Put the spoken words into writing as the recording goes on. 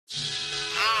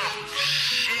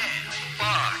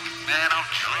man. I'm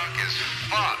drunk as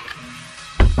fuck.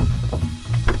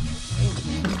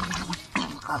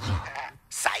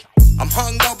 Sight. I'm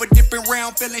hungover, dipping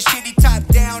round, feeling shitty, top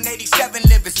down, 87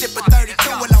 living, sipping 32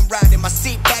 while I'm riding, my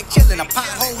seat back chilling, a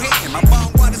pothole hitting, my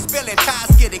bone water spilling,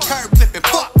 tires skidding, curb clipping.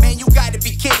 Fuck, man, you gotta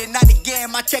be kidding. Not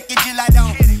again, my check engine light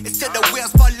on. It's till the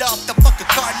wheels fall off, the fucking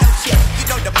car, no shit. You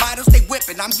know the models they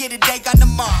whipping, I'm getting day on the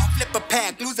mall. Flip a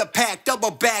pack, lose a pack,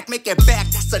 double back, make it back.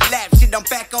 That's a lap, shit, I'm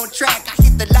back on track. I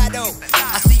hit the lotto.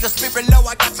 I see your spirit low,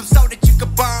 I got some soul that you can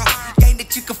borrow, game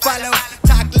that you can follow.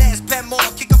 Talk less, plan more,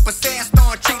 kick up a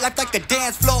sandstorm, treat life like the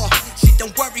dance floor. Shit,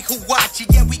 don't worry who watching,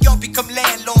 yeah, we all become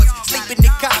landlords. Sleep in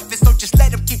the coffin, so just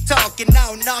let them keep talking. I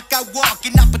don't knock, I walk,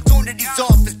 and opportunities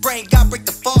off. His brain, God break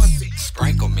the faucet.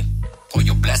 Sprinkle me, pour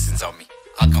your blessings on me.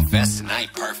 I'm confessing I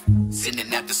ain't perfect,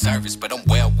 sitting at the service, but I'm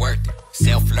well worth it.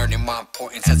 Self-learning my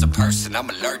importance as a person. I'm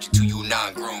allergic to you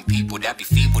non-grown people that be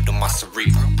feeble to my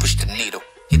cerebral. Push the needle,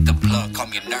 hit the plug,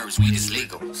 calm your nerves, weed is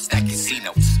legal. Stacking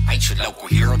C-notes, ain't your local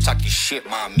hero, talking shit,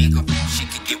 my amigo. She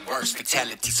could get worse,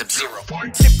 fatality sub-zero.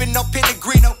 Sipping on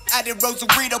Pellegrino, out in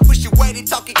Rosarito, push your weight and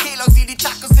talking kilos, eating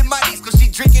tacos in my Cause she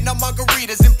drinking on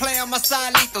margaritas and playing my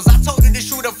sign lethals. I told her to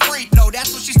shoot a free throw,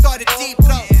 that's when she started deep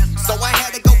throw. So I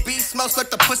had to go beast mode, suck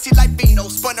the pussy like Vino.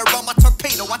 Spun her on my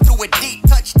torpedo, I threw a deep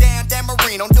touchdown, Dan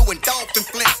Marino. Doing dolphin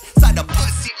flips, side the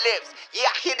pussy lips. Yeah,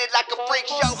 I hit it like a freak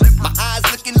show. My eyes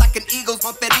looking like an eagle's.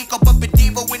 My Perico bumping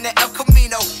Devo in the El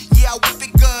Camino. Yeah, I whip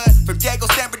it good. From Diego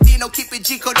San Bernardino, keep it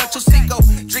G-Code, Ocho Cinco.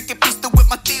 Drinking pista with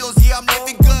my theos, yeah, I'm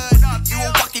living good. You a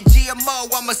walking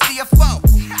GMO, I'm a CFO.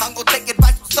 I'm gon' take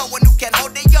advice from someone who can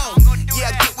hold their own.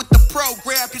 Yeah, get with the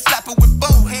program, you slap it with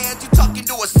both hands. You talking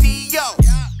to a CEO.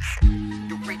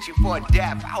 You reaching for a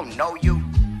dap, I don't know you.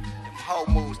 Them whole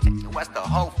moves, take your ass to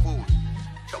Whole Foods.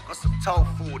 Choke on some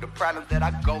tofu, the problems that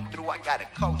I go through, I gotta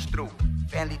coach through.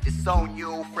 Family disown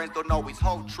you, friends don't always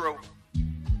hold true.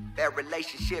 Bad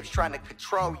relationships trying to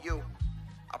control you.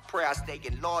 I pray I stay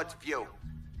in Lord's view,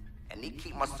 and He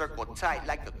keep my circle tight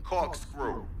like a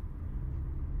corkscrew.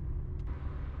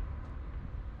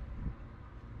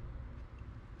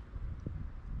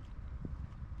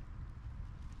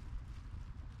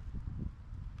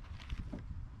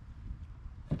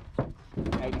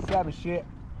 '87 shit.